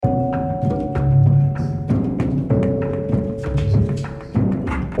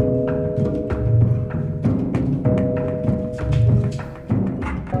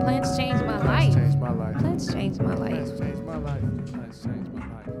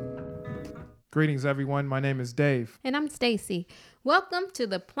Greetings, everyone. My name is Dave. And I'm Stacy. Welcome to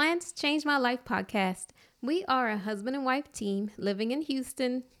the Plants Change My Life podcast. We are a husband and wife team living in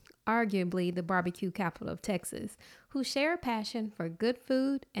Houston, arguably the barbecue capital of Texas, who share a passion for good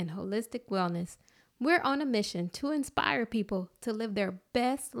food and holistic wellness. We're on a mission to inspire people to live their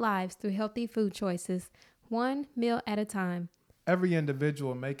best lives through healthy food choices, one meal at a time. Every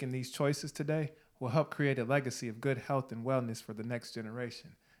individual making these choices today will help create a legacy of good health and wellness for the next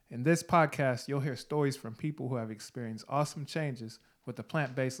generation. In this podcast, you'll hear stories from people who have experienced awesome changes with a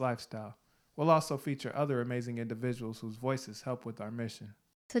plant-based lifestyle. We'll also feature other amazing individuals whose voices help with our mission.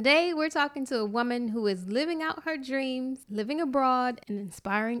 Today, we're talking to a woman who is living out her dreams, living abroad, and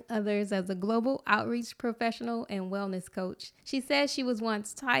inspiring others as a global outreach professional and wellness coach. She says she was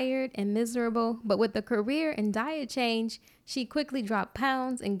once tired and miserable, but with a career and diet change, she quickly dropped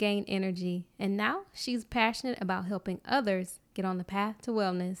pounds and gained energy. And now she's passionate about helping others get on the path to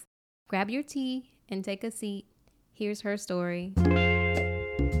wellness. Grab your tea and take a seat. Here's her story.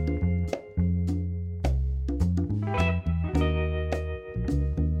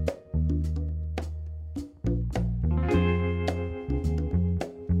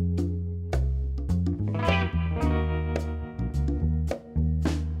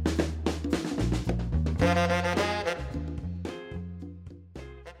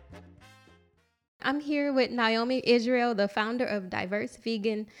 I'm here with Naomi Israel, the founder of Diverse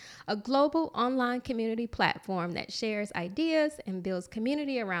Vegan, a global online community platform that shares ideas and builds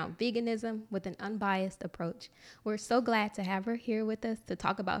community around veganism with an unbiased approach. We're so glad to have her here with us to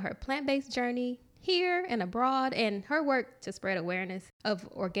talk about her plant-based journey here and abroad and her work to spread awareness of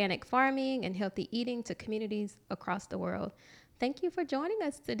organic farming and healthy eating to communities across the world. Thank you for joining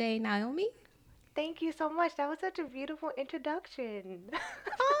us today, Naomi. Thank you so much. That was such a beautiful introduction.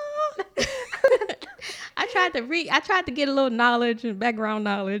 I tried to get a little knowledge and background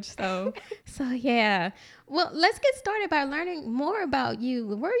knowledge. So yeah. Well, let's get started by learning more about you.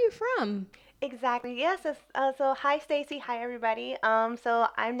 Where are you from? Exactly. Yes. So hi, Stacy. Hi, everybody. So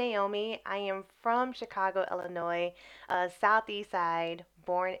I'm Naomi. I am from Chicago, Illinois, Southeast Side,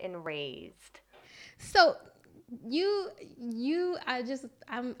 born and raised. So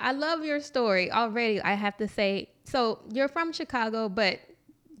I love your story already, I have to say. So you're from Chicago, but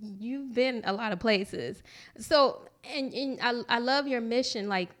you've been a lot of places. So, and I love your mission,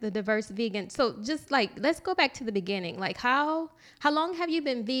 like the diverse vegan. So just like, let's go back to the beginning. Like how long have you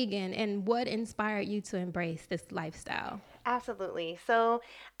been vegan and what inspired you to embrace this lifestyle? Absolutely. So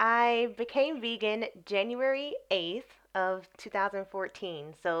I became vegan January 8th of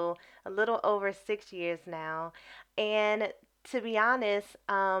 2014. So a little over 6 years now. And to be honest,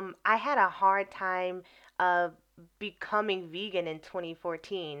 I had a hard time uh, becoming vegan in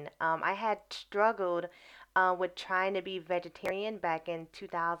 2014. I had struggled with trying to be vegetarian back in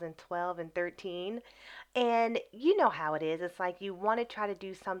 2012 and 13. And you know how it is. It's like you want to try to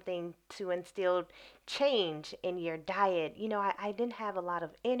do something to instill change in your diet. I didn't have a lot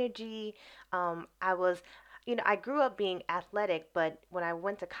of energy. I was, I grew up being athletic, but when I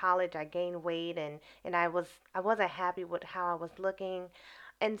went to college, I gained weight and I wasn't happy with how I was looking.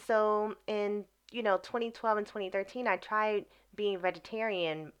 And so in 2012 and 2013, I tried being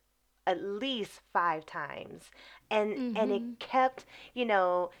vegetarian at least 5 times, and it Mm-hmm. kept, you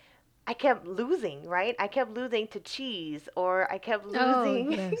know, I kept losing, right? I kept losing to cheese, or I kept Oh,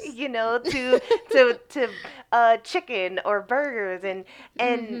 losing, yes. to chicken or burgers, and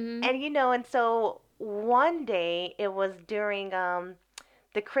Mm-hmm. and and so one day it was during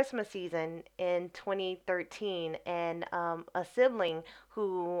the Christmas season in 2013, and a sibling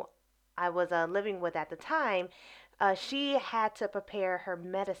who I was living with at the time, she had to prepare her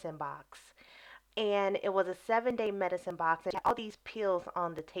medicine box, and it was a 7-day medicine box, and she had all these pills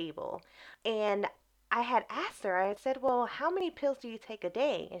on the table. And I had asked her, I had said, "Well, how many pills do you take a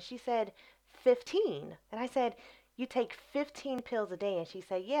day?" And she said, 15. And I said, "You take 15 pills a day?" And she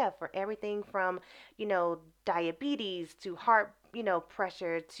said, "Yeah, for everything from, diabetes to heart,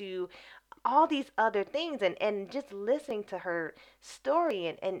 pressure to all these other things." And just listening to her story,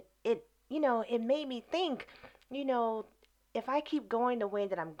 and it, it made me think, you know, if I keep going the way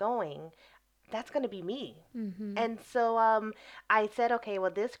that I'm going, that's going to be me. Mm-hmm. And so I said, okay,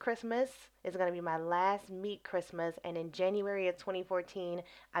 well, this Christmas is going to be my last meat Christmas. And in January of 2014,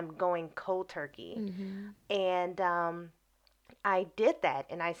 I'm going cold turkey. Mm-hmm. And I did that.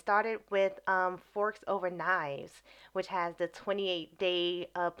 And I started with Forks Over Knives, which has the 28-day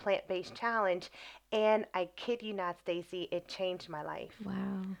plant based challenge. And I kid you not, Stacy, it changed my life.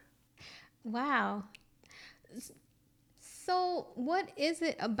 Wow. Wow. So, what is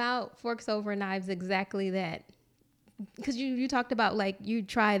it about Forks Over Knives exactly that because you talked about like you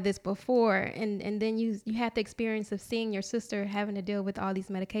tried this before, and then you had the experience of seeing your sister having to deal with all these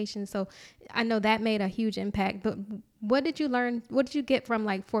medications. So I know that made a huge impact. But what did you learn? What did you get from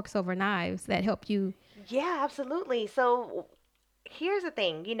like Forks Over Knives that helped you? Yeah, absolutely. So here's the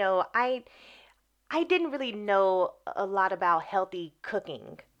thing, I didn't really know a lot about healthy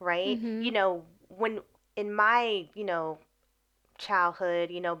cooking, right? Mm-hmm. When in my, childhood,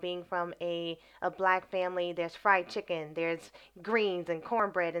 being from a black family, there's fried chicken, there's greens and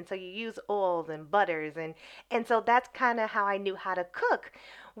cornbread, and so you use oils and butters, and so that's kind of how I knew how to cook.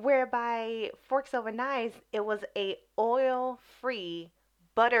 Whereby Forks Over Knives, it was a oil-free,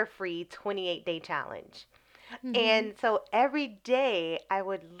 butter-free 28-day challenge. Mm-hmm. And so every day I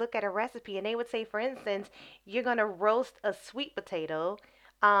would look at a recipe and they would say, for instance, you're going to roast a sweet potato,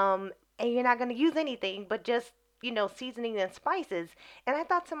 and you're not going to use anything but just, seasoning and spices. And I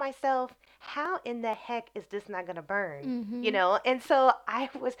thought to myself, how in the heck is this not going to burn? Mm-hmm. And so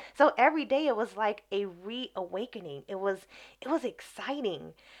so every day it was like a reawakening. It was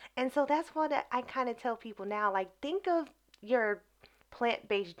exciting. And so that's what I kind of tell people now, like think of your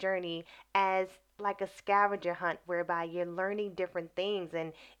plant-based journey as like a scavenger hunt whereby you're learning different things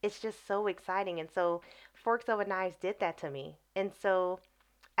and it's just so exciting. And so Forks Over Knives did that to me. And so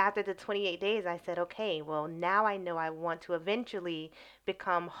after the 28 days, I said, okay, well, now I know I want to eventually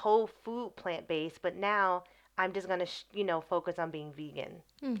become whole food plant based, but now I'm just going to, focus on being vegan.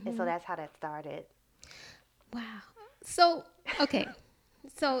 And so Mm-hmm. that's how that started. Wow. So okay.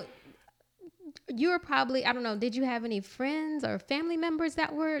 So you were probably, I don't know, did you have any friends or family members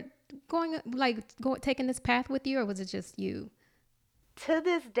that were taking this path with you, or was it just you? To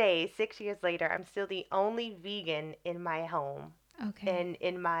this day, 6 years later, I'm still the only vegan in my home. Okay. And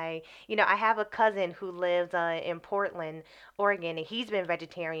in my, I have a cousin who lives in Portland, Oregon, and he's been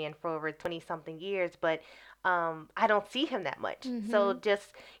vegetarian for over 20 something years, but I don't see him that much. So Mm-hmm.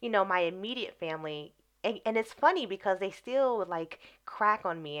 just, my immediate family. And it's funny because they still would like crack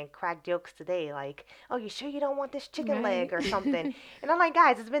on me and crack jokes today, like, "Oh, you sure you don't want this chicken Right. leg or something?" And I'm like,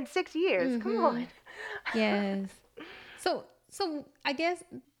 "Guys, it's been 6 years. Come Mm-hmm. on." Yes. So I guess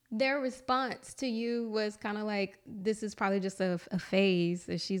their response to you was kind of like, this is probably just a phase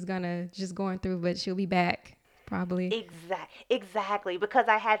that she's gonna just going through, but she'll be back probably. Exactly, because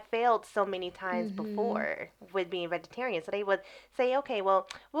I had failed so many times Mm-hmm. before with being vegetarian. So they would say, okay, well,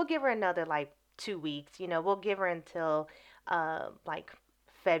 we'll give her another like 2 weeks. We'll give her until like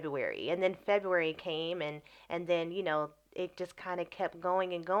February, and then February came, and then it just kind of kept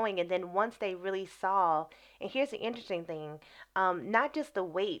going and going, and then once they really saw, and here's the interesting thing, not just the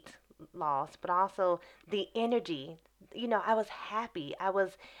weight loss, but also the energy. I was happy. I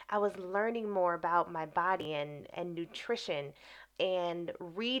was learning more about my body and nutrition and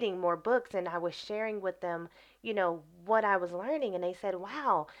reading more books, and I was sharing with them, what I was learning, and they said,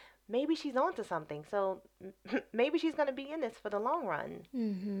 "Wow, maybe she's onto something." So maybe she's going to be in this for the long run.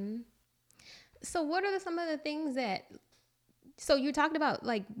 Mm-hmm. So what are some of the things that, so you talked about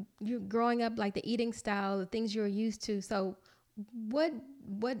like you growing up, like the eating style, the things you're used to. So what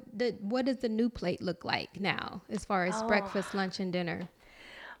what does the new plate look like now as far as Oh, breakfast, lunch, and dinner?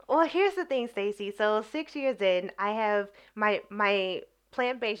 well, here's the thing, Stacy. So 6 years in, I have my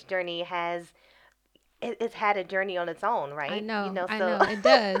plant-based journey it's had a journey on its own, right? I So know. It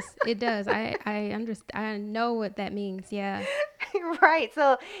does. It does. I understand. I know what that means. Yeah. right.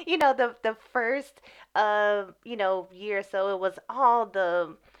 So, the first year or so it was all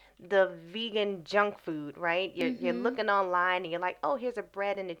the vegan junk food, right? You're Mm-hmm. looking online and you're like, "Oh, here's a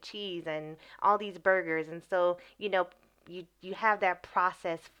bread and a cheese and all these burgers." And so, you have that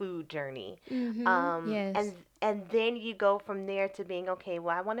processed food journey. Mm-hmm. Um Yes. and and then you go from there to being, okay,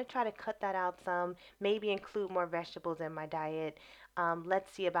 well, I want to try to cut that out some, maybe include more vegetables in my diet.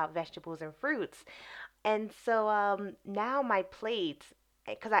 Let's see about vegetables and fruits. And so now my plate,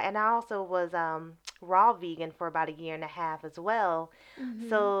 because I also was raw vegan for about a year and a half as well. Mm-hmm.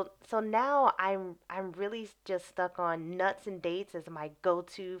 So now I'm really just stuck on nuts and dates as my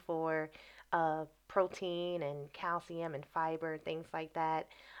go-to for protein and calcium and fiber, things like that.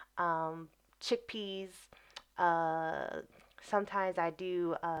 Um, Chickpeas. Uh, Sometimes I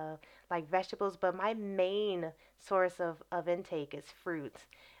do like vegetables, but my main source of intake is fruits.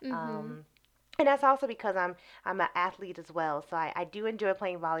 Mm-hmm. Um, and that's also because I'm an athlete as well. So I do enjoy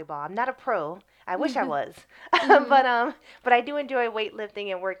playing volleyball. I'm not a pro. I wish I was. Mm-hmm. But I do enjoy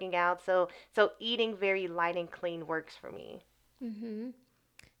weightlifting and working out. So eating very light and clean works for me. Mm-hmm.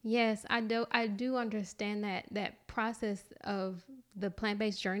 Yes, I do. I do understand that process of the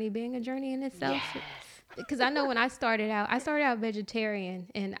plant-based journey being a journey in itself. Yes. Because I know when I started out vegetarian,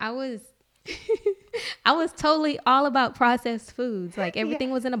 and I was I was totally all about processed foods. Like Yeah.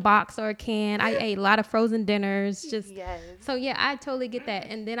 everything was in a box or a can. I ate a lot of frozen dinners. Just Yes. so yeah, I totally get that.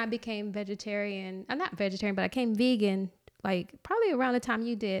 And then I became vegetarian. I'm not vegetarian, but I became vegan like probably around the time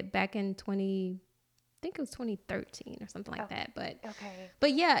you did back in 20, I think it was 2013 or something like Oh, that. okay.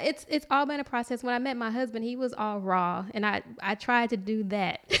 But yeah, it's all been a process. When I met my husband, he was all raw, and I tried to do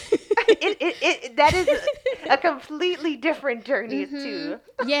that. That is a completely different journey too.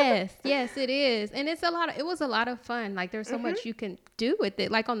 Yes, yes, it is. And it was a lot of fun. Like there's so Mhm. much you can do with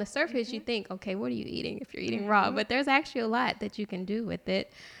it. Like on the surface you Mhm. think, okay, what are you eating if you're eating raw? Mhm. But there's actually a lot that you can do with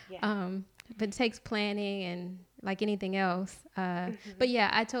it. Yeah. But it takes planning and like anything else. But Mhm. yeah,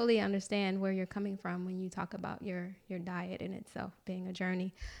 I totally understand where you're coming from when you talk about your diet in itself being a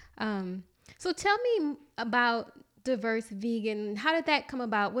journey. Um, so tell me about Diverse Vegan. How did that come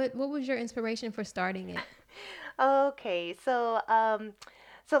about? What was your inspiration for starting it? Okay, so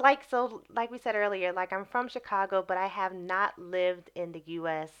like we said earlier, like I'm from Chicago, but I have not lived in the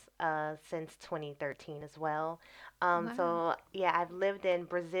U.S. Since 2013 as well. Wow. So yeah, I've lived in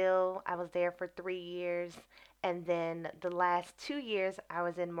Brazil. I was there for 3 years, and then the last 2 years I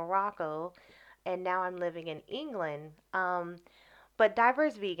was in Morocco, and now I'm living in England. But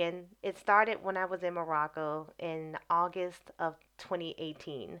Diverse Vegan, it started when I was in Morocco in August of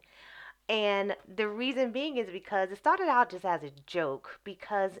 2018. And the reason being is because it started out just as a joke.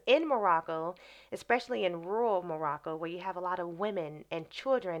 Because in Morocco, especially in rural Morocco, where you have a lot of women and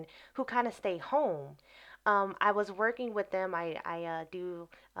children who kind of stay home, I was working with them. I do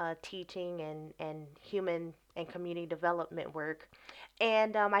teaching and human and community development work.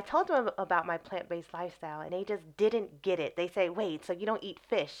 And I told them about my plant based lifestyle, and they just didn't get it. They say, wait, so you don't eat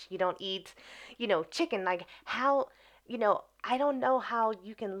fish, you don't eat, chicken. Like, how, I don't know how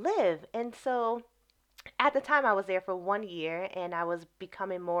you can live. And so at the time, I was there for 1 year and I was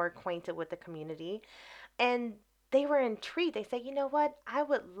becoming more acquainted with the community. And they were intrigued. They said, you know what? I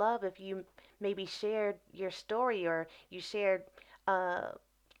would love if you maybe shared your story or you shared uh,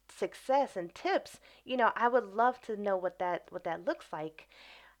 success and tips. I would love to know what that looks like.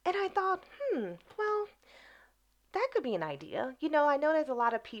 And I thought, well, that could be an idea. I know there's a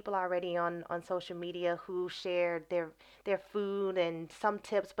lot of people already on social media who share their food and some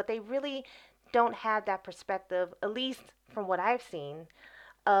tips, but they really don't have that perspective, at least from what I've seen,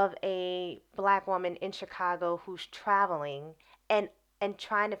 of a black woman in Chicago who's traveling and and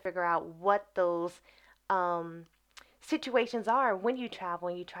trying to figure out what those um, situations are when you travel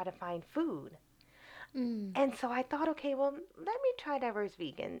and you try to find food. Mm. And so I thought, okay, well, let me try diverse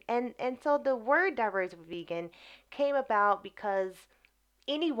vegan. And so the word diverse vegan came about because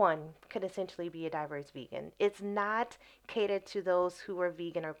anyone could essentially be a diverse vegan. It's not catered to those who are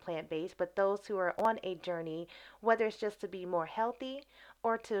vegan or plant-based, but those who are on a journey, whether it's just to be more healthy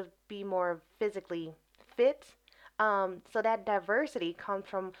or to be more physically fit. So that diversity comes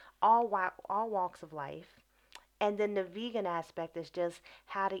from all walks of life. And then the vegan aspect is just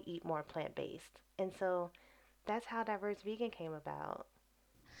how to eat more plant-based. And so that's how diverse vegan came about.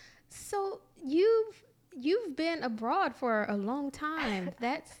 So you've been abroad for a long time.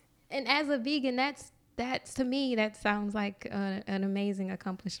 That's and as a vegan, that's to me that sounds like an amazing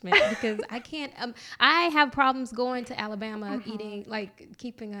accomplishment because I can't. I have problems going to Alabama Hmm. eating like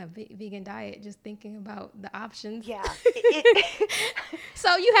keeping a vegan diet. Just thinking about the options. Yeah.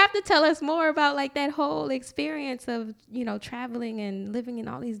 So you have to tell us more about like that whole experience of traveling and living in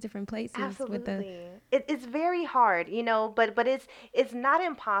all these different places with the. Absolutely. It's very hard, but it's not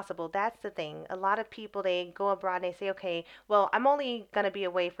impossible. That's the thing. A lot of people they go abroad and they say, okay, well, I'm only gonna be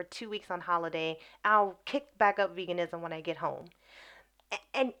away for 2 weeks on holiday. I'll kick back up veganism when I get home.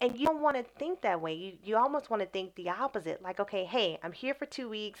 And you don't want to think that way. You almost want to think the opposite. Like, okay, hey, I'm here for 2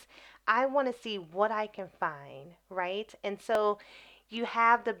 weeks. I want to see what I can find, right? And so you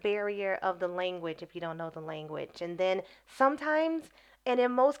have the barrier of the language if you don't know the language. And then sometimes, and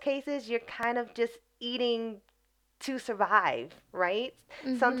in most cases, you're kind of just eating to survive, right?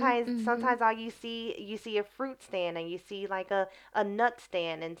 Mhm. Mhm. Sometimes all you see a fruit stand and you see like a nut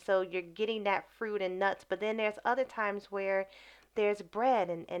stand, and so you're getting that fruit and nuts. But then there's other times where there's bread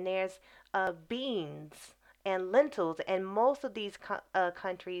and there's beans and lentils, and most of these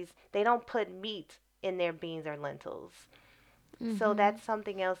countries they don't put meat in their beans or lentils. So Mhm. that's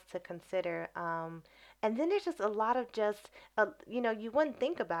something else to consider. And then there's just a lot of you wouldn't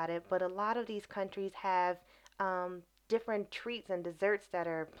think about it, but a lot of these countries have different treats and desserts that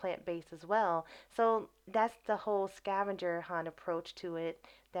are plant based as well. So that's the whole scavenger hunt approach to it.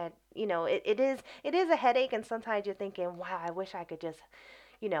 That it is a headache, and sometimes you're thinking, wow, I wish I could just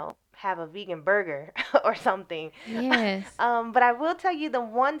have a vegan burger or something. Yes. But I will tell you the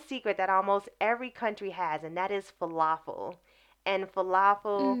one secret that almost every country has, and that is falafel. And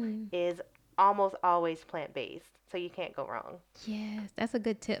falafel Mm. is almost always plant-based, so you can't go wrong. Yes, that's a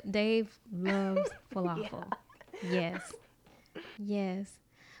good tip. Dave loves Yeah. falafel. Yes. Yes.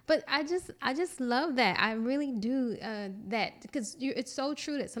 But I just love that. I really do that because it's so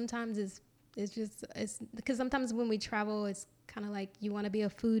true that sometimes it's because sometimes when we travel it's kind of like you want to be a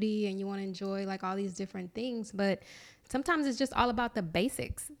foodie and you want to enjoy like all these different things, but sometimes it's just all about the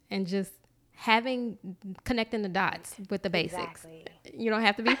basics and just having connecting the dots with the basics. Exactly. You don't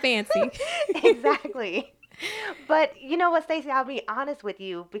have to be fancy. Exactly. But you know what, Stacey, I'll be honest with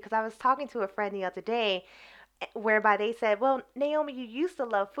you because I was talking to a friend the other day whereby they said, "Well, Naomi, you used to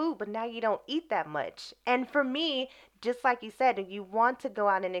love food, but now you don't eat that much." And for me, just like you said, you want to go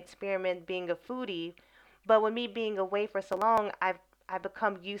out and experiment being a foodie, but with me being away for so long, I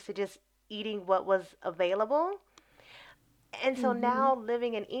become used to just eating what was available. And so Mhm. now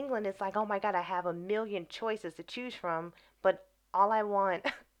living in England, it's like, oh my God, I have a million choices to choose from, but all I want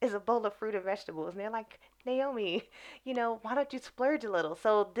is a bowl of fruit and vegetables. And they're like, Naomi, why don't you splurge a little?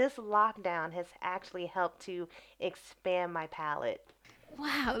 So this lockdown has actually helped to expand my palate.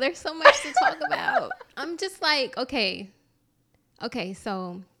 Wow, there's so much to talk about. I'm just like, okay, okay,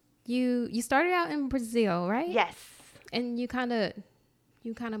 so you started out in Brazil, right? Yes, And you kind of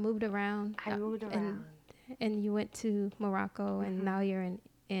moved around, I moved and around. you went to Morocco, and Hmm. now you're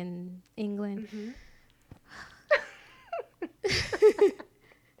in England. Hmm.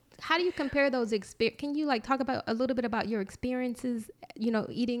 How do you compare those experience? Can you like talk about a little bit about your experiences,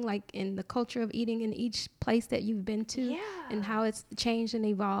 eating like in the culture of eating in each place that you've been to, and Yeah. how it's changed and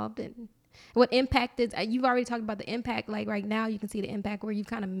evolved, and what impact is? You've already talked about the impact. Like right now, you can see the impact where you've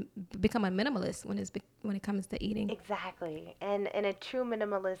kind of become a minimalist when it comes to eating. Exactly, and a true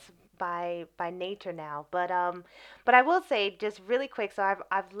minimalist by nature now. But I will say just really quick. So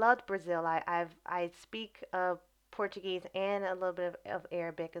I've loved Brazil. I speak Portuguese and a little bit of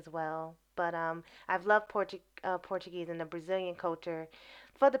Arabic as well. But I've loved Portuguese and the Brazilian culture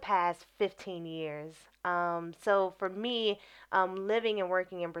for the past 15 years. So for me, living and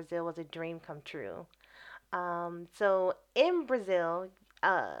working in Brazil was a dream come true. So in Brazil,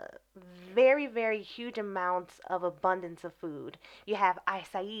 uh, very, very huge amounts of abundance of food. You have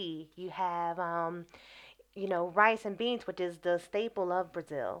acai, you have, rice and beans, which is the staple of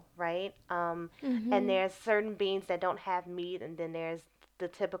Brazil, right? And Mm-hmm. there's certain beans that don't have meat, and then there's the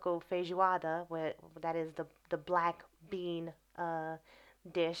typical feijoada, where that is the black bean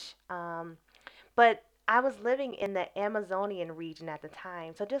dish. But I was living in the Amazonian region at the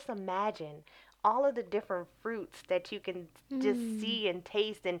time. So just imagine all of the different fruits that you can just Mm. see and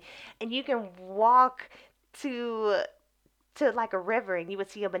taste, and you can walk to like a river and you would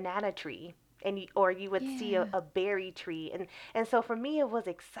see a banana tree, or you would see Yeah. a berry tree, and so for me it was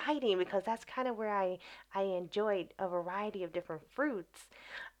exciting because that's kind of where I enjoyed a variety of different fruits.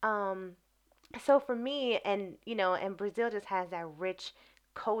 um so for me, and Brazil just has that rich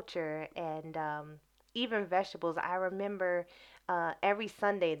culture, and even vegetables. I remember every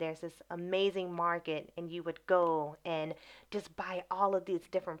Sunday there's this amazing market, and you would go and just buy all of these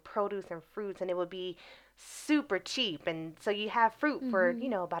different produce and fruits, and it would be super cheap, and so you have fruit for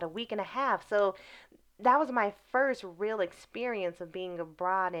Mm-hmm. about a week and a half. So that was my first real experience of being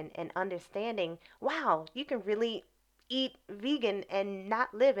abroad, and understanding, wow, you can really eat vegan and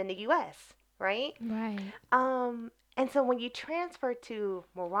not live in the US, right? Right. And so when you transfer to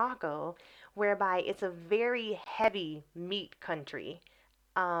Morocco, whereby it's a very heavy meat country,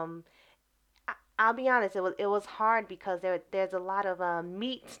 um, I'll be honest, it was hard because there's a lot of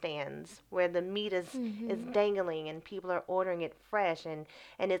meat stands where the meat is Mm-hmm. dangling, and people are ordering it fresh, and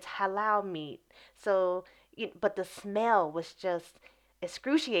it's halal meat. So, but the smell was just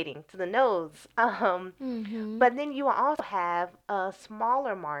excruciating to the nose. Mm-hmm. But then you also have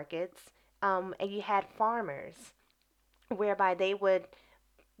smaller markets, and you had farmers whereby they would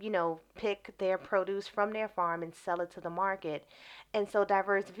pick their produce from their farm and sell it to the market. And so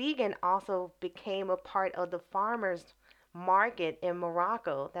Diverse Vegan also became a part of the farmers market in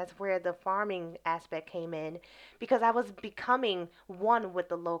Morocco. That's where the farming aspect came in, because I was becoming one with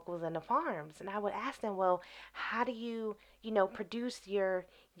the locals and the farms. And I would ask them, well, how do you, produce your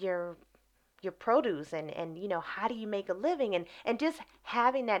your produce, and how do you make a living, and just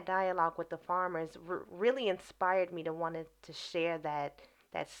having that dialogue with the farmers really inspired me to wanted to share that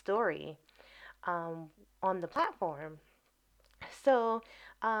story um, on the platform. So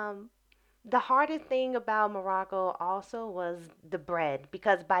um, the hardest thing about Morocco also was the bread,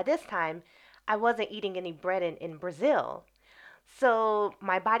 because by this time I wasn't eating any bread in Brazil. So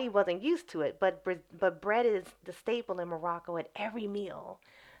my body wasn't used to it, but bread is the staple in Morocco at every meal.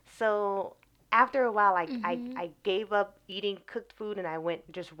 So after a while, Mm-hmm. I gave up eating cooked food and I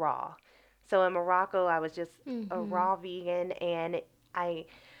went just raw. So in Morocco, I was just a Mm-hmm. raw vegan, and I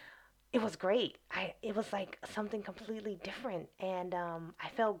it was great. It was like something completely different, and I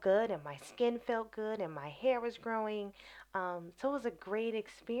felt good, and my skin felt good, and my hair was growing. So it was a great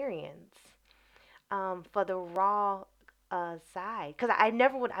experience for the raw side, because I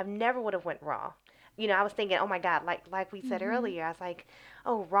never would have went raw. I was thinking, oh my God, like we said Mm-hmm. earlier, I was like,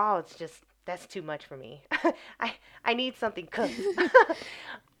 oh, raw, it's just that's too much for me. I I need something cooked.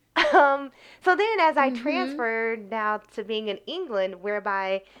 Um, so then, as I Mm-hmm. transferred now to being in England,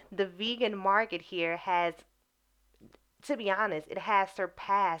 whereby the vegan market here has, to be honest, it has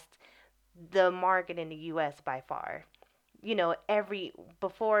surpassed the market in the US by far. Every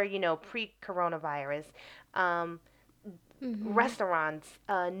before, pre-coronavirus, um, Mm-hmm. restaurants,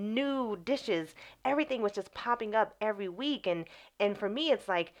 new dishes, everything was just popping up every week, and for me, it's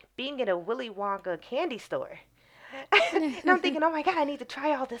like being in a Willy Wonka candy store. And I'm thinking, oh my God, I need to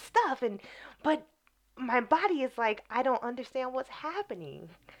try all this stuff. But my body is like, I don't understand what's happening.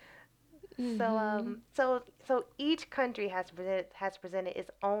 So Mm-hmm. so each country has presented its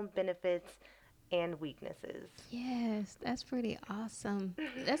own benefits and weaknesses. Yes, that's pretty awesome.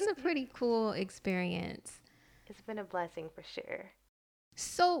 That's a pretty cool experience. It's been a blessing for sure.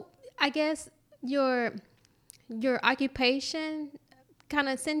 So, I guess your your occupation kind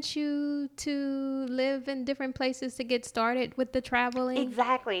of sent you to live in different places to get started with the traveling.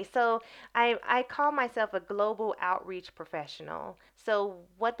 Exactly. So I call myself a global outreach professional. So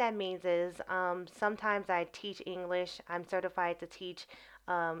what that means is sometimes I teach English. I'm certified to teach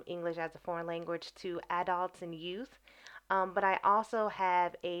English as a foreign language to adults and youth. But I also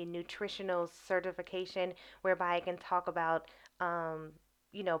have a nutritional certification whereby I can talk about, um,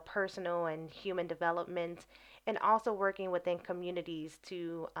 personal and human development, and also working within communities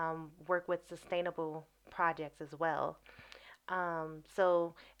to work with sustainable projects as well.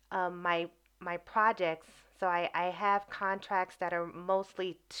 So my projects, so I have contracts that are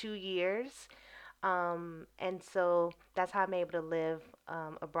mostly 2 years, and so that's how I'm able to live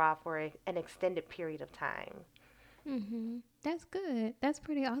abroad for an extended period of time. Mm-hmm. That's good. That's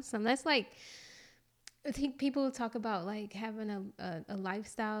pretty awesome. That's like I think people talk about like having a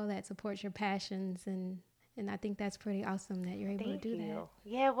lifestyle that supports your passions and I think that's pretty awesome that you're able to Thank do that. you.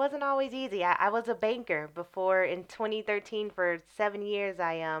 Yeah, it wasn't always easy. I was a banker before in 2013 for 7 years.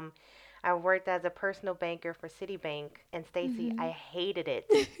 I worked as a personal banker for Citibank, and Stacy, I Mm-hmm. hated it.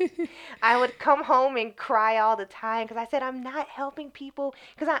 I would come home and cry all the time because I said I'm not helping people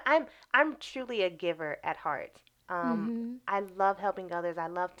because I'm truly a giver at heart. Mm-hmm. I love helping others. I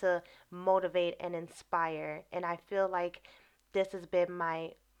love to motivate and inspire, and I feel like this has been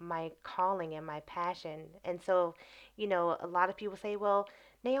my calling and my passion. And so, a lot of people say, "Well,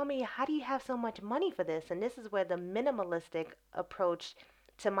 Naomi, how do you have so much money for this?" And this is where the minimalistic approach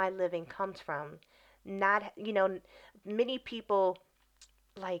to my living comes from. Not, many people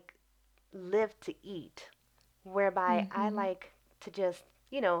like live to eat, whereby I Mm-hmm. like to just,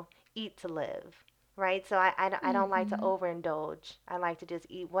 eat to live, right? So I don't like to Mm-hmm. overindulge. I like to just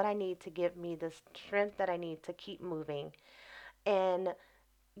eat what I need to give me the strength that I need to keep moving. And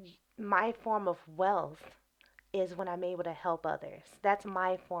my form of wealth is when I'm able to help others. That's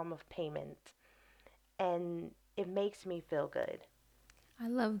my form of payment. And it makes me feel good. I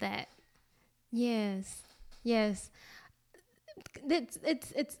love that. Yes. Yes.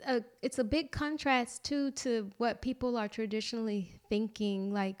 It's a big contrast too to what people are traditionally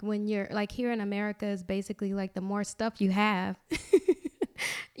thinking. Like when you're like here in America is basically like the more stuff you have,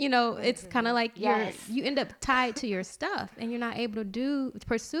 it's kind of like Yes. you end up tied to your stuff and you're not able to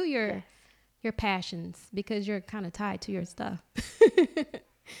pursue Yes. your passions because you're kind of tied to your stuff.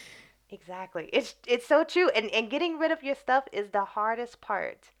 Exactly. It's so true. And getting rid of your stuff is the hardest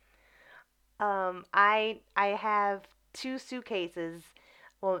part. I have two suitcases.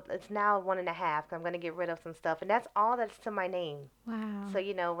 Well, it's now one and a half. 'Cause I'm gonna get rid of some stuff, and that's all that's to my name. So,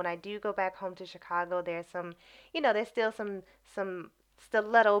 Wow. when I do go back home to Chicago, there's still some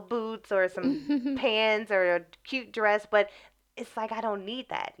stiletto boots or some pants or a cute dress, but it's like I don't need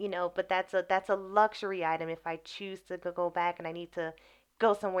that. But that's a luxury item if I choose to go back and I need to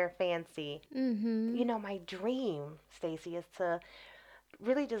go somewhere fancy. Mm-hmm. My dream, Stacy, is to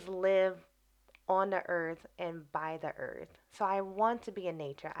really just live on the earth and by the earth. So I want to be in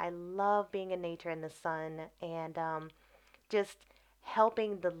nature. I love being in nature in the sun, and just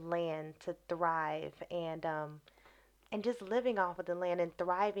helping the land to thrive, and just living off of the land and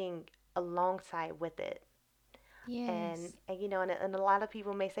thriving alongside with it. Yes. And a lot of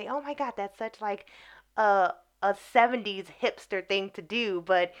people may say, "Oh my God, that's such like a a 70s hipster thing to do,"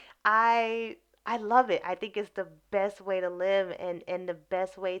 but I I love it. I think it's the best way to live, and the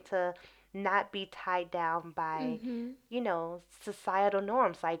best way to not be tied down by, Mm-hmm. societal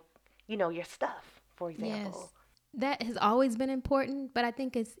norms like, your stuff, for example. Yes. That has always been important, but I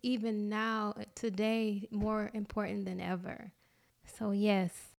think it's even now, today, more important than ever. So,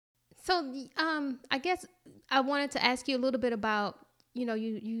 yes. So, I guess I wanted to ask you a little bit about,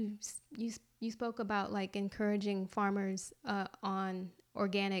 you spoke about like encouraging farmers on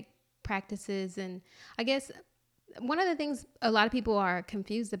organic practices, and I guess one of the things a lot of people are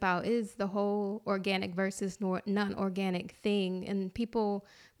confused about is the whole organic versus non-organic thing, and people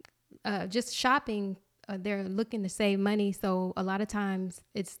just shopping, they're looking to save money, so a lot of times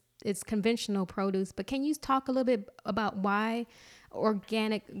it's conventional produce. But can you talk a little bit about why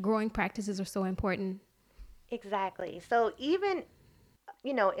organic growing practices are so important? Exactly. So even,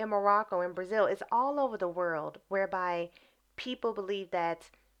 in Morocco and Brazil, it's all over the world whereby people believe that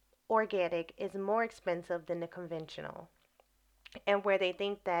organic is more expensive than the conventional. And where they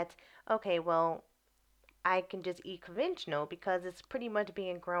think that, okay, well, I can just eat conventional because it's pretty much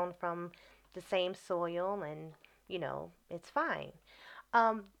being grown from the same soil and, it's fine.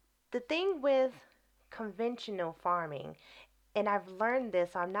 Um, the thing with conventional farming, and I've learned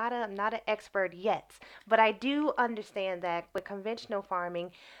this, I'm not an expert yet, but I do understand that with conventional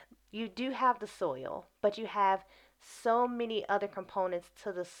farming, you do have the soil, but you have so many other components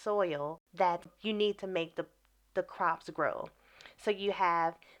to the soil that you need to make the crops grow. So you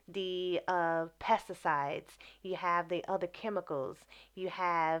have the pesticides, you have the other chemicals, you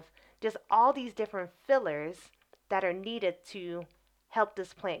have just all these different fillers that are needed to help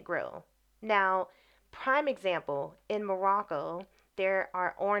this plant grow. Now, prime example, in Morocco, there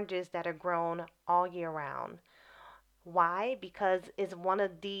are oranges that are grown all year round. Why? Because it's one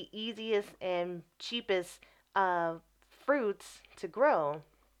of the easiest and cheapest uh, fruits to grow.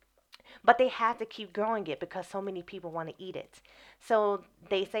 But they have to keep growing it because so many people want to eat it. So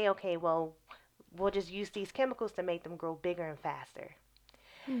they say, okay, well, we'll just use these chemicals to make them grow bigger and faster.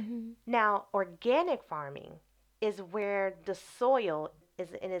 Mm-hmm. Now, organic farming is where the soil is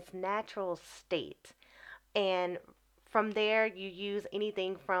in its natural state. And from there, you use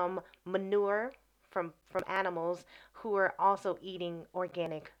anything from manure from animals who are also eating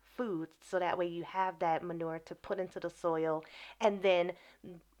organic foods. So that way, you have that manure to put into the soil. And then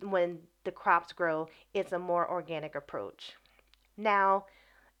when the crops grow, it's a more organic approach. Now,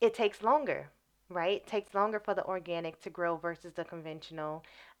 it takes longer, right? It takes longer for the organic to grow versus the conventional.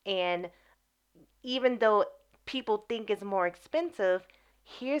 And even though people think it's more expensive,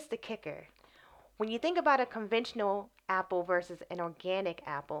 here's the kicker: when you think about a conventional apple versus an organic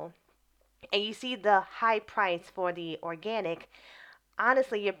apple, and you see the high price for the organic,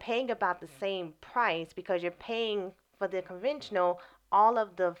 honestly, you're paying about the same price because you're paying for the conventional all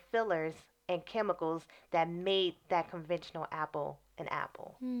of the fillers and chemicals that made that conventional apple an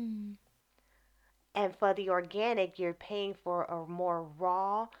apple. Mm. And for the organic, you're paying for a more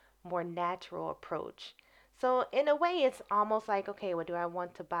raw, more natural approach. So, in a way, it's almost like, okay, well, do I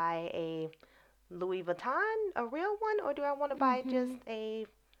want to buy a Louis Vuitton, a real one, or do I want to buy just Mm-hmm.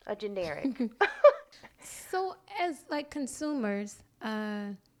 a generic? So, as like consumers,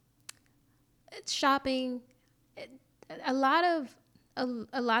 shopping, it- a lot of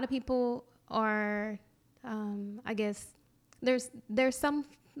a lot of people are, I guess, there's some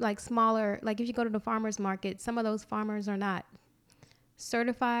like smaller, like if you go to the farmers market, some of those farmers are not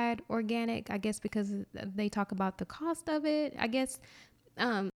certified organic, I guess, because they talk about the cost of it, I guess.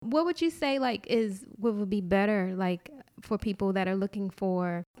 What would you say like is what would be better like for people that are looking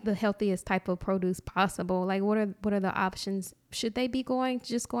for the healthiest type of produce possible? Like what are the options? Should they be going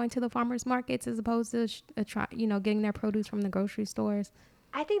to the farmers markets as opposed to getting their produce from the grocery stores?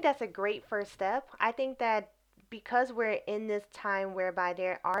 I think that's a great first step. I think that because we're in this time whereby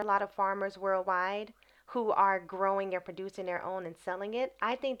there are a lot of farmers worldwide who are growing and producing their own and selling it,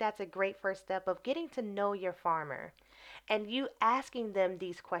 I think that's a great first step of getting to know your farmer and you asking them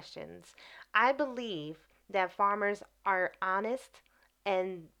these questions. I believe that farmers are honest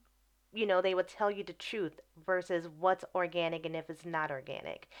and they would tell you the truth versus what's organic and if it's not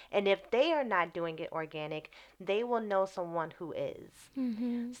organic. And if they are not doing it organic, they will know someone who is.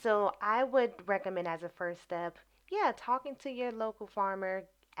 Mm-hmm. So I would recommend as a first step, yeah, talking to your local farmer,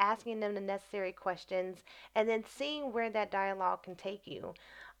 asking them the necessary questions, and then seeing where that dialogue can take you.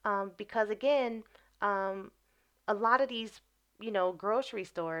 Because again, um, a lot of these, grocery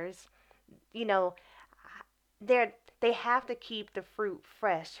stores, you know, they have to keep the fruit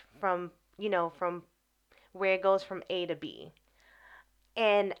fresh from where it goes from A to B.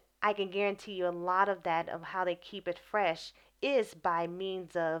 And I can guarantee you a lot of that, of how they keep it fresh, is by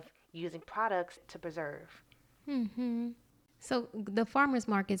means of using products to preserve. Mm-hmm. So the farmers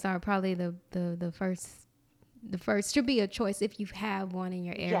markets are probably the first should be a choice if you have one in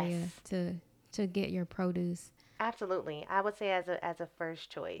your Yes, area to get your produce. absolutely. I would say as a first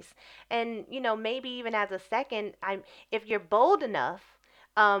choice. And maybe even as a second, I'm if you're bold enough,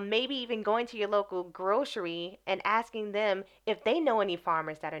 maybe even going to your local grocery and asking them if they know any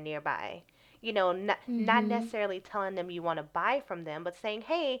farmers that are nearby. Not Mm-hmm. necessarily telling them you want to buy from them, but saying,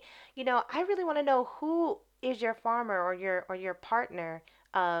 "Hey, I really want to know who is your farmer or your partner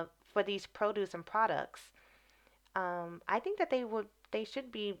for these produce and products." I think that they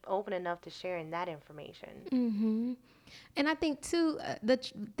should be open enough to sharing that information. Mm-hmm. And I think too,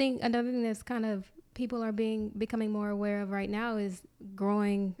 another thing that's kind of people are becoming more aware of right now is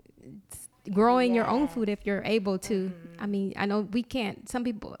growing, growing your own Yes. food if you're able to. I Mhm. mean, I know we can't. Some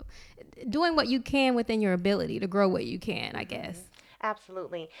people doing what you can within your ability to grow what you can, I guess. Mhm.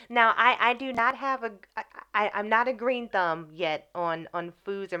 Absolutely. Now, I do not have I'm not a green thumb yet on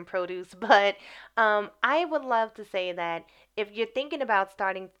foods and produce, but I would love to say that if you're thinking about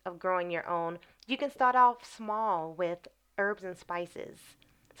starting of growing your own, you can start off small with herbs and spices,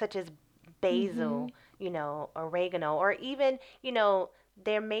 such as Mm-hmm. basil, oregano, or even,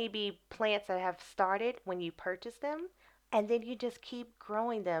 there may be plants that have started when you purchase them, and then you just keep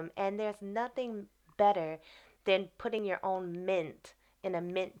growing them, and there's nothing better than putting your own mint in a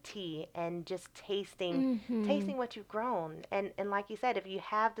mint tea and just tasting Mm-hmm. tasting what you've grown. And like you said, if you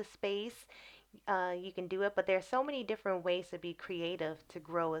have the space, you can do it. But there's so many different ways to be creative to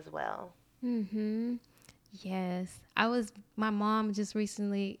grow as well. Mm-hmm. Yes, my mom just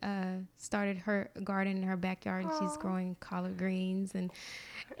recently started her garden in her backyard, and she's Oh, growing collard greens, and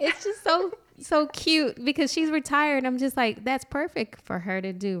it's just so cute because she's retired. I'm just like, that's perfect for her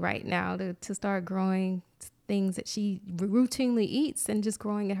to do right now, to start growing things that she routinely eats and just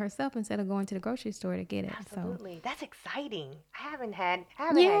growing it herself instead of going to the grocery store to get it. So absolutely. That's exciting. I haven't had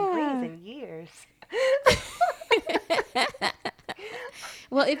greens yeah. in years.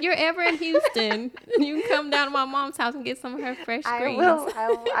 Well, if you're ever in Houston, you can come down to my mom's house and get some of her fresh I greens. will.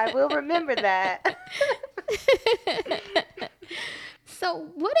 I will remember that. So,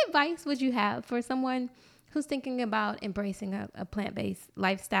 what advice would you have for someone who's thinking about embracing a plant based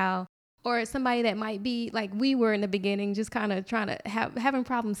lifestyle, or somebody that might be like we were in the beginning, just kind of trying to having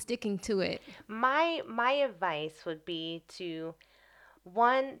problems sticking to it? My advice would be to,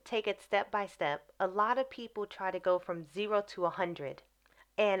 one, take it step by step. A lot of people try to go from 0 to 100,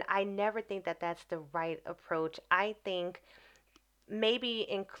 and I never think that that's the right approach. I think maybe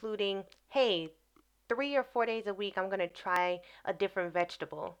including, hey, 3 or 4 days a week, I'm going to try a different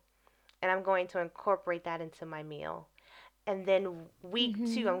vegetable, and I'm going to incorporate that into my meal. And then week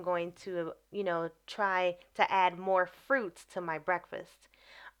two, Mm-hmm. I'm going to, try to add more fruits to my breakfast.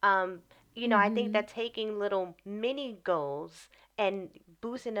 Um, I think Mm-hmm. that taking little mini goals and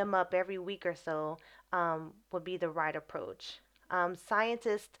boosting them up every week or so would be the right approach.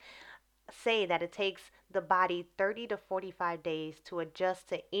 Scientists say that it takes the body 30 to 45 days to adjust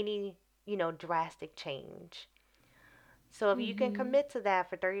to any, drastic change. So if you can Mm-hmm. commit to that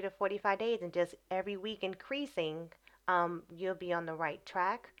for 30 to 45 days and just every week increasing, you'll be on the right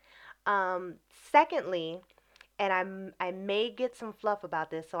track. Secondly, and I may get some fluff about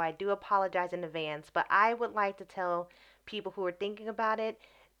this, so I do apologize in advance, but I would like to tell people who are thinking about it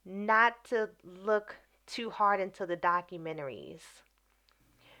not to look too hard into the documentaries,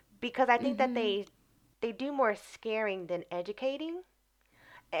 because I think that Mm-hmm. they do more scaring than educating.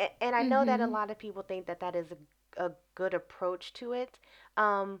 And I know that a Mm-hmm. lot of people think that that is a good approach to it.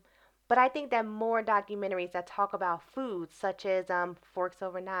 Um, but I think that more documentaries that talk about food, such as Forks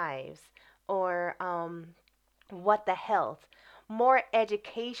Over Knives or What the Health, more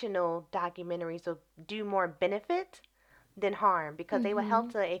educational documentaries will do more benefit than harm, because they will help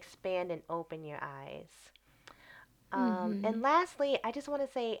Mm-hmm. to expand and open your eyes. Mm-hmm. And lastly, I just want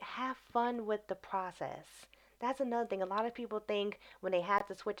to say, have fun with the process. That's another thing. A lot of people think when they have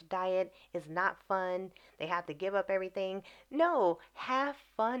to switch diet, it's not fun. They have to give up everything. No, have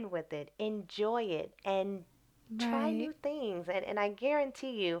fun with it. Enjoy it and try Right. new things. And I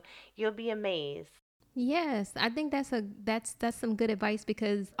guarantee you, you'll be amazed. Yes, I think that's some good advice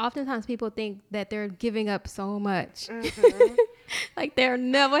because oftentimes people think that they're giving up so much. Mm-hmm. Like they'll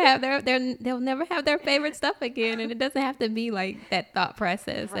never have their favorite stuff again, and it doesn't have to be like that thought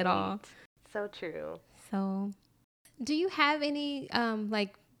process at Right. all. So true. So, do you have any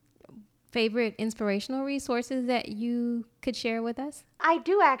like favorite inspirational resources that you could share with us? I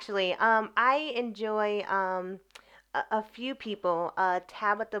do actually. I enjoy a few people.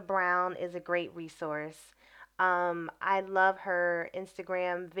 Tabitha Brown is a great resource. I love her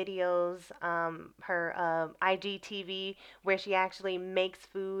Instagram videos, her IGTV, where she actually makes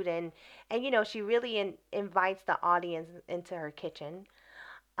food and she really invites the audience into her kitchen.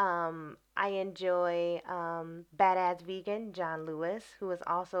 I enjoy Badass Vegan, John Lewis, who is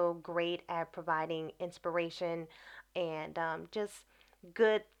also great at providing inspiration and just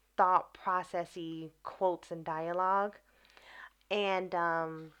good thought processy quotes and dialogue. And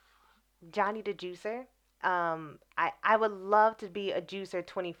Johnny the Juicer. I would love to be a juicer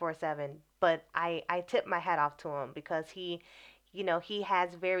 24/7, but I tip my hat off to him because he has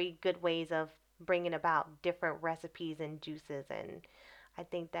very good ways of bringing about different recipes and juices, and I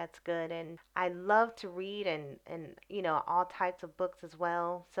think that's good. And I love to read and all types of books as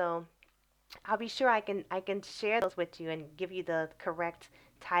well. So I'll be sure I can share those with you and give you the correct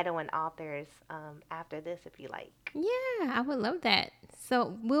title and authors after this if you like. Yeah, I would love that.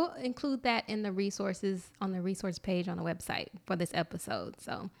 So we'll include that in the resources on the resource page on the website for this episode.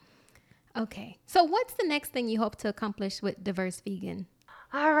 So, okay. So what's the next thing you hope to accomplish with Diverse Vegan?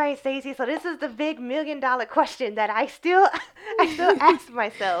 All right, Stacey. So this is the big $1 million question that I still I still ask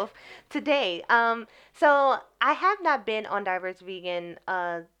myself today. So I have not been on Diverse Vegan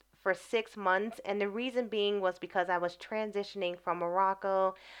for 6 months, and the reason being was because I was transitioning from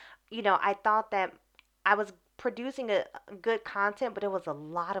Morocco. I thought that I was producing a good content, but it was a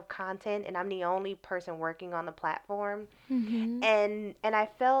lot of content, and I'm the only person working on the platform. Mm-hmm. And I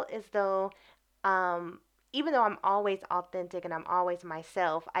felt as though um, even though I'm always authentic and I'm always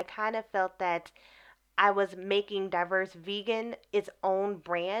myself, I kind of felt that I was making Diverse Vegan its own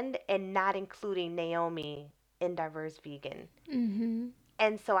brand and not including Naomi in Diverse Vegan. Mm-hmm.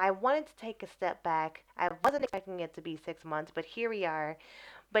 And so I wanted to take a step back. I wasn't expecting it to be 6 months, but here we are.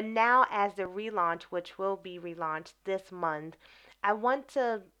 But now, as the relaunch, which will be relaunched this month, I want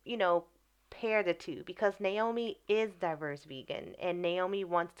to, pair the two because Naomi is diverse vegan and Naomi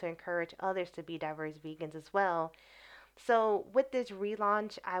wants to encourage others to be diverse vegans as well. So, with this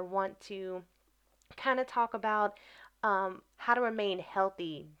relaunch, I want to kind of talk about how to remain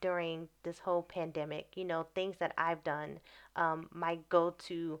healthy during this whole pandemic. Things that I've done, my go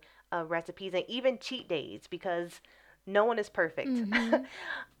to recipes, and even cheat days because no one is perfect. Mm-hmm.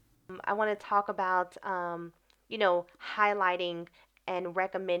 I want to talk about, highlighting and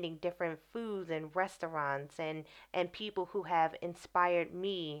recommending different foods and restaurants and people who have inspired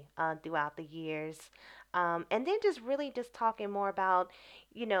me throughout the years. And then just really just talking more about,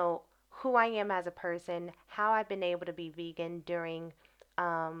 you know, who I am as a person, how I've been able to be vegan during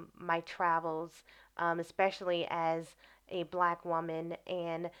my travels, especially as a black woman,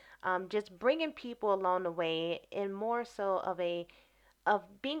 and just bringing people along the way, and more so of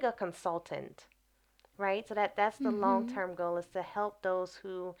being a consultant, right? So that's the long Mm-hmm. term goal is to help those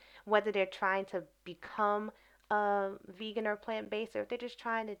who, whether they're trying to become vegan or plant based, or if they're just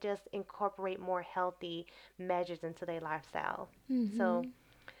trying to just incorporate more healthy measures into their lifestyle. So Mm-hmm.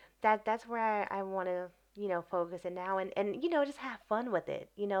 that's where I want to focus it now and just have fun with it.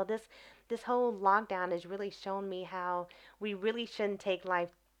 This whole lockdown has really shown me how we really shouldn't take life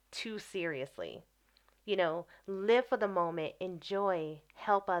too seriously. Live for the moment, enjoy,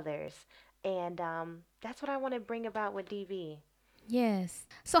 help others. And that's what I want to bring about with DV. Yes.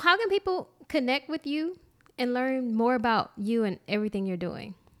 So how can people connect with you and learn more about you and everything you're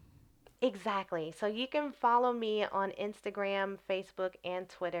doing? Exactly. So you can follow me on Instagram, Facebook, and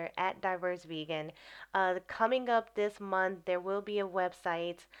Twitter at Diverse Vegan. Coming up this month, there will be a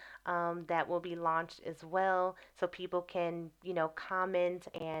website that will be launched as well, so people can, comment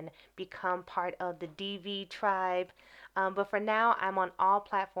and become part of the DV tribe. But for now, I'm on all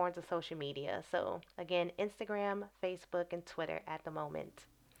platforms of social media. So again, Instagram, Facebook, and Twitter at the moment.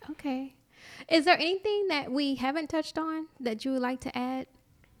 Okay. Is there anything that we haven't touched on that you would like to add?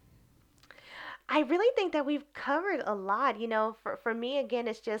 I really think that we've covered a lot. For me, again,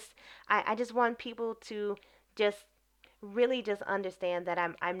 it's just I just want people to just really just understand that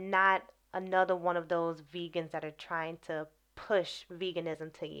I'm not another one of those vegans that are trying to push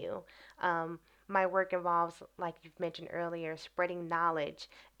veganism to you. My work involves, like you've mentioned earlier, spreading knowledge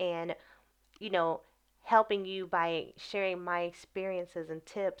and you know helping you by sharing my experiences and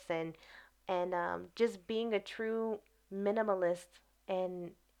tips and just being a true minimalist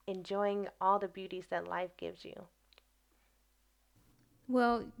and enjoying all the beauties that life gives you.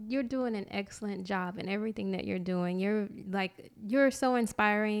 Well, you're doing an excellent job in everything that you're doing. You're so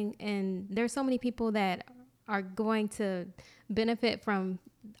inspiring, and there's so many people that are going to benefit from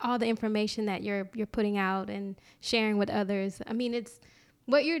all the information that you're putting out and sharing with others. I mean, it's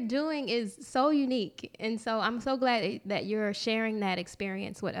what you're doing is so unique, and so I'm so glad that you're sharing that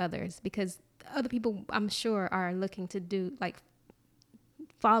experience with others, because other people, I'm sure, are looking to do like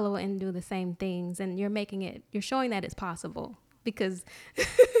follow and do the same things, and you're showing that it's possible. Because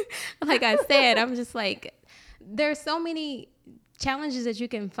like I said, I'm just like, there's so many challenges that you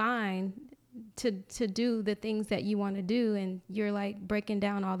can find to do the things that you want to do, and you're like breaking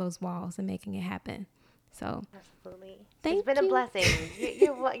down all those walls and making it happen. So Absolutely. It's thank been a you. blessing.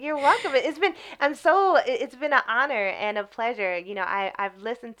 You're welcome. It's been an honor and a pleasure. I've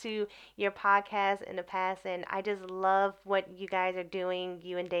listened to your podcast in the past, and I just love what you guys are doing,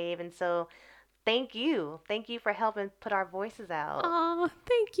 you and Dave. And so thank you. Thank you for helping put our voices out. Oh,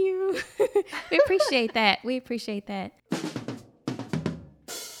 thank you. We appreciate that. We appreciate that.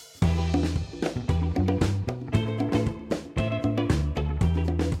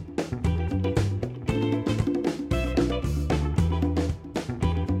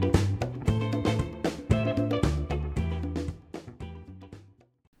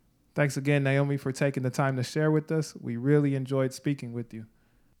 Thanks again, Naomi, for taking the time to share with us. We really enjoyed speaking with you.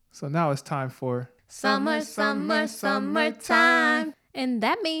 So now it's time for Summertime. And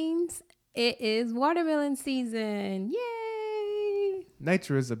that means it is watermelon season. Yay!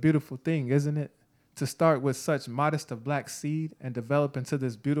 Nature is a beautiful thing, isn't it? To start with such modest of black seed and develop into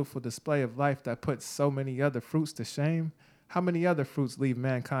this beautiful display of life that puts so many other fruits to shame. How many other fruits leave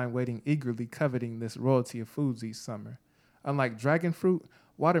mankind waiting eagerly coveting this royalty of foods each summer? Unlike dragon fruit,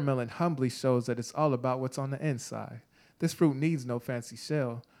 watermelon humbly shows that it's all about what's on the inside. This fruit needs no fancy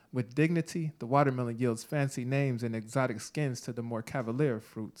shell. With dignity, the watermelon yields fancy names and exotic skins to the more cavalier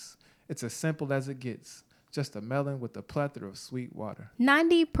fruits. It's as simple as it gets. Just a melon with a plethora of sweet water.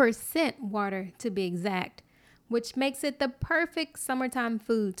 90% water to be exact, which makes it the perfect summertime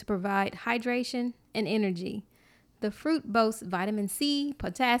food to provide hydration and energy. The fruit boasts vitamin C,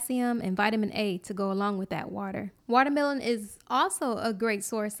 potassium, and vitamin A to go along with that water. Watermelon is also a great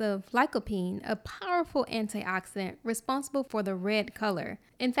source of lycopene, a powerful antioxidant responsible for the red color.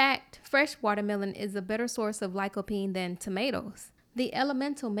 In fact, fresh watermelon is a better source of lycopene than tomatoes. The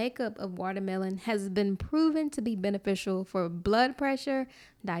elemental makeup of watermelon has been proven to be beneficial for blood pressure,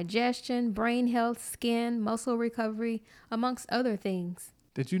 digestion, brain health, skin, muscle recovery, amongst other things.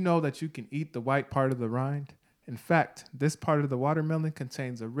 Did you know that you can eat the white part of the rind? In fact, this part of the watermelon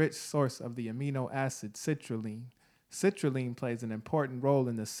contains a rich source of the amino acid citrulline. Citrulline plays an important role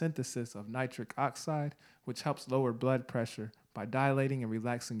in the synthesis of nitric oxide, which helps lower blood pressure by dilating and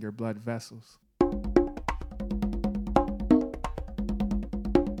relaxing your blood vessels.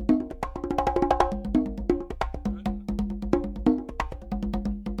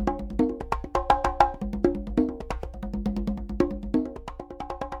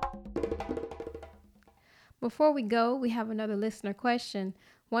 Before we go, we have another listener question.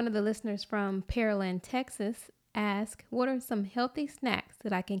 One of the listeners from Pearland, Texas asked, what are some healthy snacks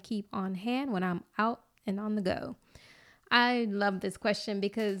that I can keep on hand when I'm out and on the go? I love this question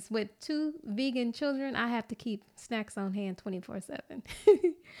because with 2 vegan children, I have to keep snacks on hand 24/7.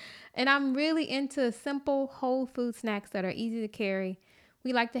 And I'm really into simple whole food snacks that are easy to carry.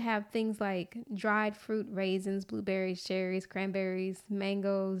 We like to have things like dried fruit, raisins, blueberries, cherries, cranberries,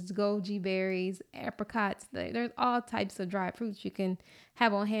 mangoes, goji berries, apricots. There's all types of dried fruits you can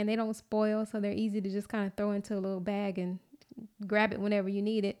have on hand. They don't spoil, so they're easy to just kind of throw into a little bag and grab it whenever you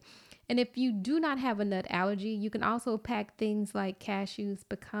need it. And if you do not have a nut allergy, you can also pack things like cashews,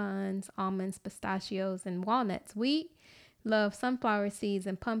 pecans, almonds, pistachios, and walnuts. We love sunflower seeds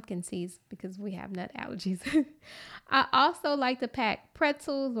and pumpkin seeds because we have nut allergies. I also like to pack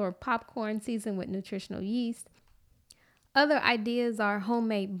pretzels or popcorn seasoned with nutritional yeast. Other ideas are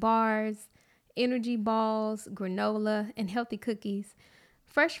homemade bars, energy balls, granola, and healthy cookies.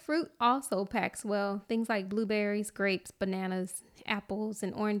 Fresh fruit also packs well, things like blueberries, grapes, bananas, apples,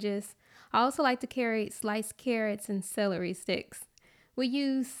 and oranges. I also like to carry sliced carrots and celery sticks. We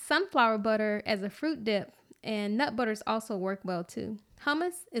use sunflower butter as a fruit dip, and nut butters also work well too.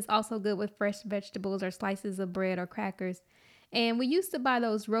 Hummus is also good with fresh vegetables or slices of bread or crackers. And we used to buy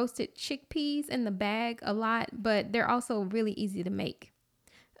those roasted chickpeas in the bag a lot, but they're also really easy to make.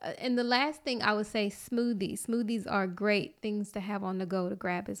 And the last thing I would say, smoothies. Smoothies are great things to have on the go to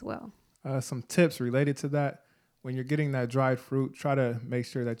grab as well. Some tips related to that. When you're getting that dried fruit, try to make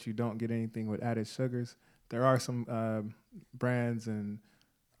sure that you don't get anything with added sugars. There are some brands and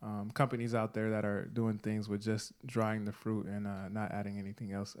companies out there that are doing things with just drying the fruit and not adding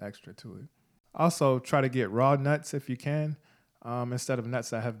anything else extra to it. Also, try to get raw nuts if you can, instead of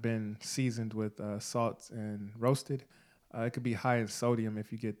nuts that have been seasoned with salt and roasted. It could be high in sodium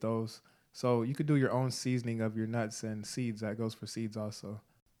if you get those. So you could do your own seasoning of your nuts and seeds. That goes for seeds also.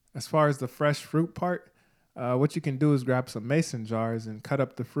 As far as the fresh fruit part, what you can do is grab some mason jars and cut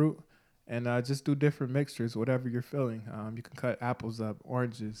up the fruit and just do different mixtures, whatever you're feeling. You can cut apples up,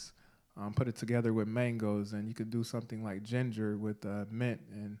 oranges, put it together with mangoes, and you could do something like ginger with mint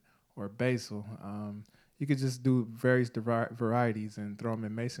and or basil. You could just do various varieties and throw them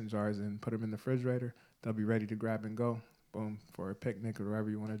in mason jars and put them in the refrigerator. They'll be ready to grab and go, boom, for a picnic or whatever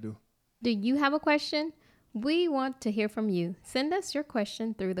you want to do. Do you have a question? We want to hear from you. Send us your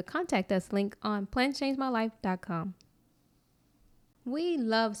question through the Contact Us link on plantschangemylife.com. We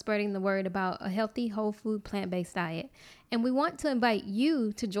love spreading the word about a healthy, whole food, plant-based diet, and we want to invite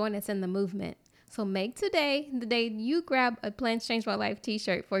you to join us in the movement. So make today the day you grab a Plants Change My Life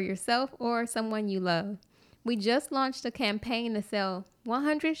t-shirt for yourself or someone you love. We just launched a campaign to sell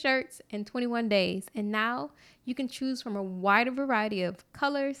 100 shirts in 21 days, and now you can choose from a wider variety of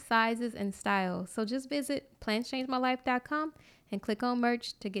colors, sizes, and styles. So just visit plantschangemylife.com and click on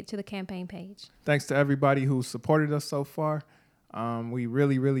merch to get to the campaign page. Thanks to everybody who supported us so far. We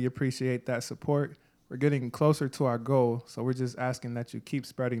really, really appreciate that support. We're getting closer to our goal, so we're just asking that you keep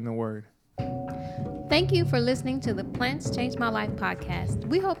spreading the word. Thank you for listening to the Plants Change My Life podcast.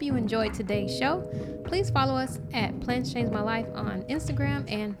 We hope you enjoyed today's show. Please follow us at Plants Change My Life on Instagram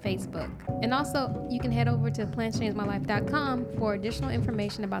and Facebook. And also, you can head over to plantschangemylife.com for additional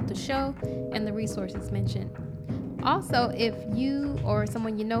information about the show and the resources mentioned. Also, if you or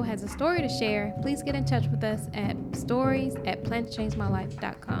someone you know has a story to share, please get in touch with us at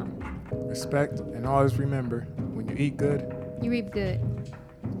stories@plantschangemylife.com. Respect, and always remember, when you eat good, You reap good.